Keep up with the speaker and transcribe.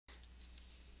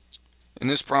In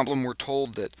this problem, we're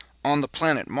told that on the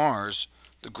planet Mars,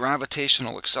 the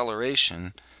gravitational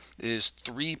acceleration is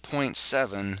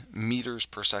 3.7 meters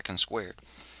per second squared.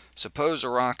 Suppose a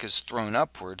rock is thrown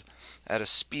upward at a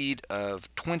speed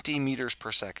of 20 meters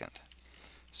per second.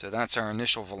 So that's our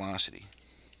initial velocity.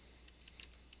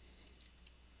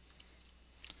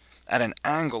 At an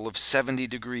angle of 70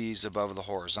 degrees above the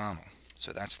horizontal.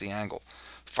 So that's the angle.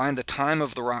 Find the time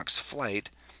of the rock's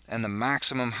flight and the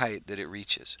maximum height that it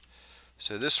reaches.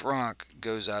 So this rock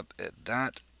goes up at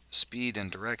that speed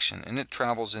and direction, and it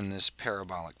travels in this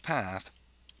parabolic path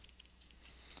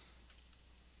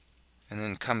and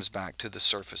then comes back to the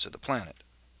surface of the planet.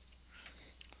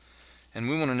 And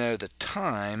we want to know the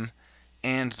time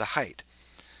and the height.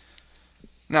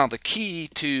 Now, the key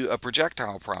to a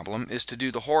projectile problem is to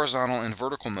do the horizontal and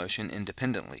vertical motion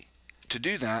independently. To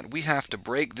do that, we have to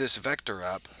break this vector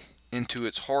up into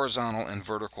its horizontal and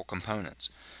vertical components.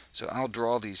 So I'll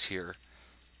draw these here.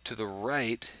 To the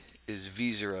right is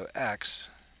v0x,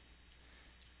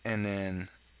 and then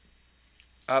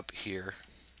up here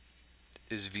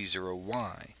is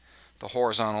v0y, the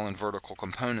horizontal and vertical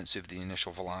components of the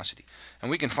initial velocity.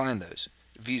 And we can find those.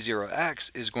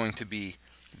 v0x is going to be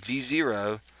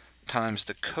v0 times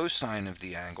the cosine of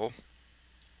the angle,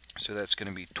 so that's going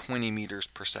to be 20 meters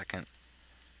per second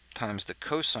times the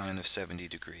cosine of 70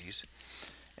 degrees,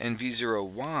 and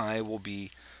v0y will be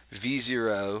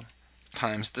v0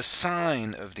 times the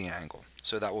sine of the angle,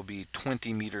 so that will be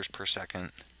 20 meters per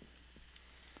second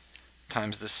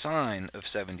times the sine of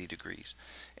 70 degrees.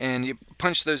 And you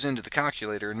punch those into the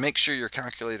calculator and make sure your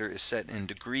calculator is set in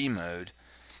degree mode,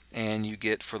 and you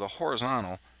get for the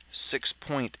horizontal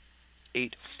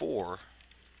 6.84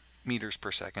 meters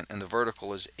per second, and the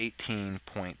vertical is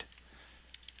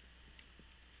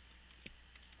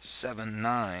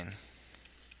 18.79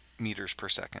 meters per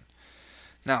second.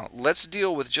 Now, let's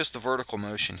deal with just the vertical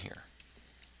motion here,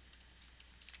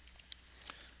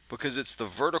 because it's the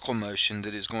vertical motion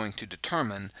that is going to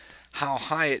determine how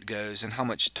high it goes and how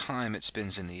much time it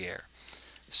spends in the air.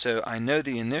 So I know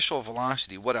the initial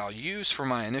velocity. What I'll use for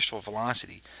my initial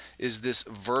velocity is this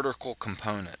vertical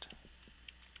component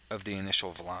of the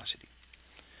initial velocity.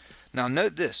 Now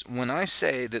note this, when I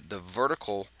say that the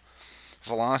vertical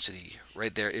velocity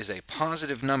right there is a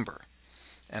positive number,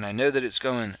 and I know that it's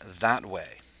going that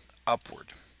way, upward,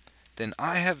 then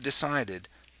I have decided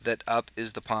that up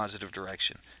is the positive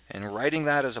direction. And writing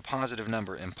that as a positive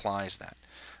number implies that.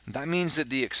 That means that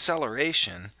the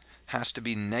acceleration has to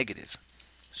be negative.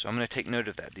 So I'm going to take note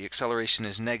of that. The acceleration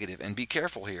is negative. And be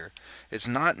careful here. It's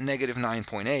not negative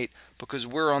 9.8 because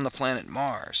we're on the planet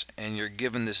Mars and you're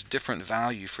given this different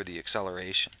value for the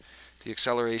acceleration. The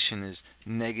acceleration is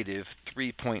negative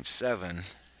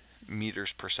 3.7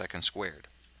 meters per second squared.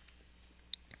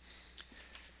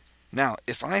 Now,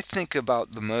 if I think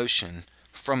about the motion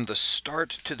from the start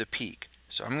to the peak,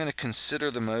 so I'm going to consider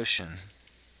the motion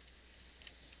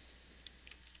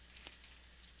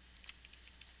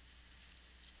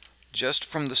just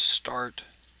from the start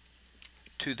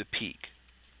to the peak.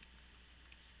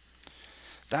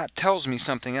 That tells me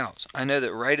something else. I know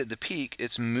that right at the peak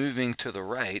it's moving to the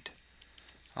right.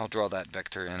 I'll draw that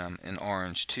vector in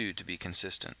orange too to be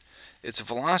consistent. Its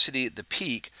velocity at the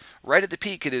peak, right at the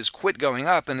peak it is quit going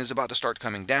up and is about to start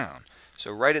coming down.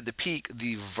 So right at the peak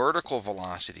the vertical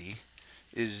velocity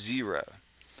is 0.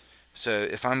 So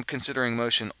if I'm considering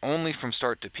motion only from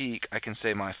start to peak, I can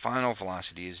say my final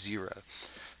velocity is 0.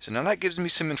 So now that gives me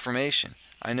some information.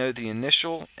 I know the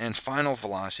initial and final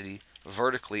velocity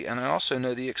vertically, and I also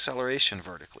know the acceleration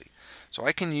vertically. So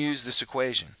I can use this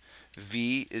equation.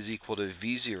 V is equal to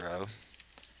V0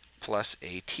 plus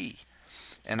AT.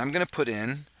 And I'm going to put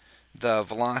in the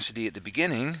velocity at the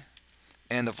beginning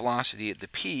and the velocity at the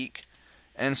peak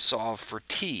and solve for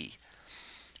t.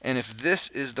 And if this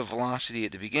is the velocity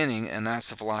at the beginning and that's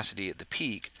the velocity at the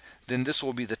peak, then this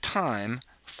will be the time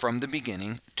from the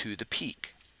beginning to the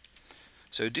peak.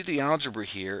 So do the algebra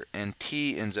here, and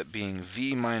t ends up being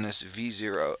v minus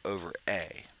v0 over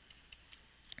a.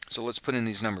 So let's put in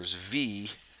these numbers.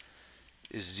 V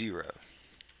is 0.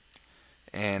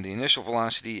 And the initial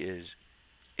velocity is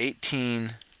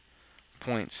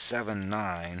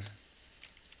 18.79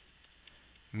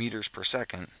 meters per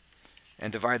second.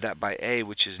 And divide that by a,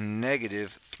 which is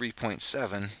negative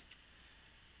 3.7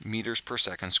 meters per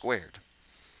second squared.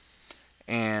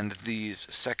 And these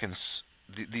seconds,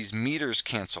 these meters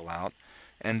cancel out,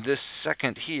 and this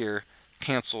second here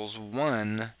cancels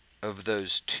one of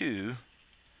those two,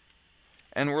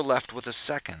 and we're left with a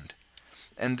second.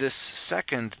 And this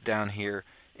second down here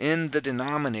in the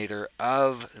denominator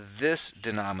of this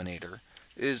denominator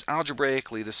is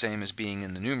algebraically the same as being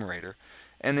in the numerator,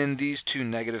 and then these two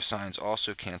negative signs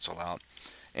also cancel out,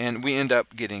 and we end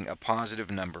up getting a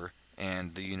positive number,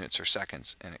 and the units are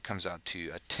seconds, and it comes out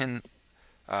to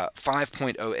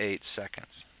 5.08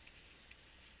 seconds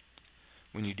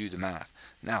when you do the math.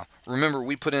 Now, remember,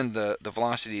 we put in the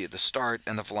velocity at the start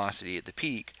and the velocity at the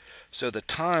peak, so the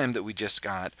time that we just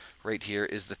got right here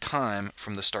is the time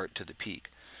from the start to the peak.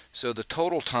 So the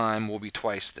total time will be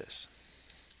twice this.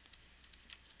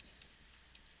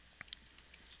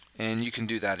 And you can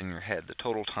do that in your head. The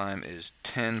total time is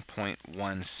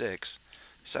 10.16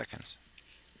 seconds.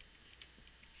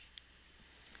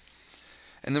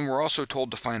 And then we're also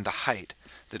told to find the height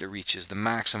that it reaches, the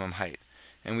maximum height.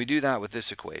 And we do that with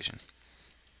this equation.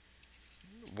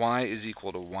 Y is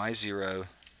equal to y0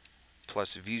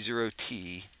 plus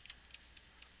v0t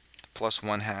plus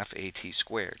 1/2 at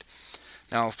squared.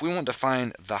 Now, if we want to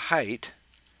find the height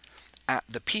at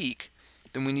the peak,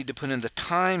 then we need to put in the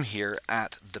time here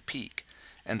at the peak.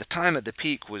 And the time at the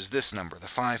peak was this number, the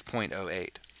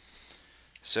 5.08.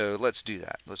 So let's do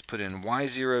that. Let's put in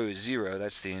y0 is 0.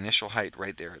 That's the initial height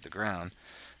right there at the ground.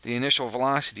 The initial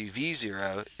velocity,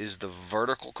 v0, is the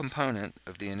vertical component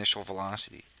of the initial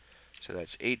velocity. So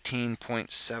that's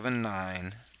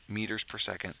 18.79 meters per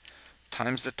second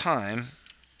times the time,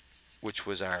 which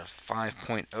was our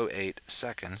 5.08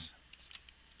 seconds,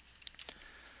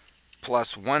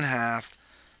 plus 1/2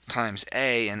 times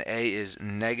a, and a is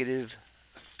negative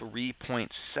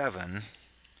 3.7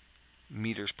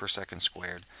 meters per second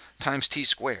squared, times t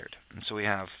squared. And so we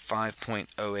have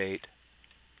 5.08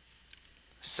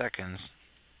 seconds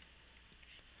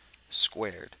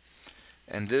squared.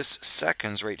 And this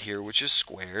seconds right here, which is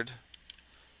squared,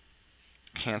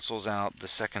 cancels out the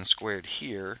second squared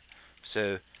here.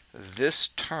 So this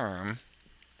term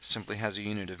simply has a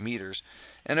unit of meters.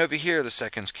 And over here, the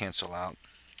seconds cancel out,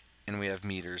 and we have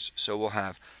meters. So we'll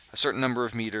have a certain number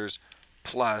of meters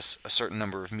plus a certain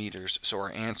number of meters. So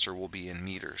our answer will be in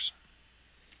meters.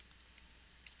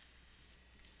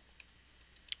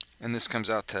 And this comes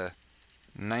out to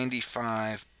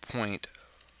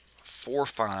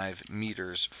 95.45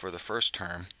 meters for the first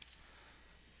term,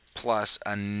 plus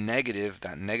a negative,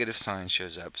 that negative sign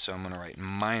shows up, so I'm going to write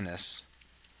minus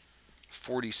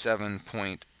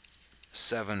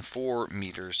 47.74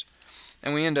 meters,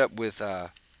 and we end up with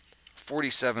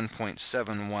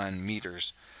 47.71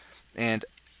 meters. And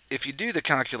if you do the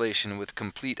calculation with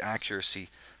complete accuracy,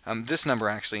 this number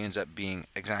actually ends up being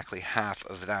exactly half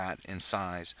of that in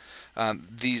size.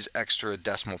 These extra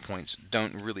decimal points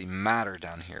don't really matter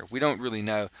down here. We don't really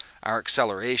know our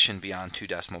acceleration beyond 2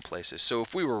 decimal places. So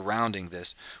if we were rounding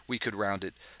this, we could round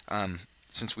it,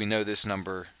 since we know this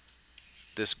number,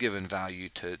 this given value,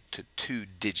 to 2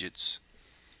 digits.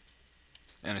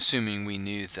 And assuming we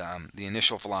knew the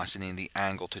initial velocity and the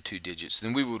angle to 2 digits,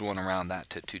 then we would want to round that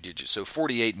to 2 digits. So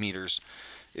 48 meters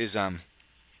is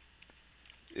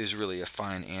really a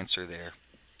fine answer there.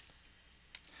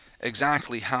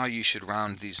 Exactly how you should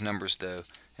round these numbers, though,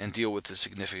 and deal with the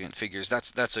significant figures,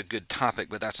 that's a good topic,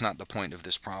 but that's not the point of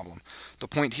this problem. The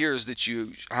point here is that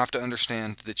you have to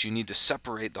understand that you need to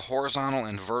separate the horizontal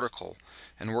and vertical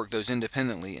and work those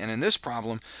independently. And in this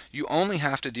problem, you only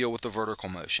have to deal with the vertical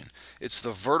motion. It's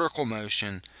the vertical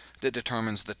motion that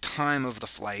determines the time of the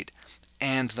flight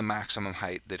and the maximum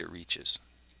height that it reaches.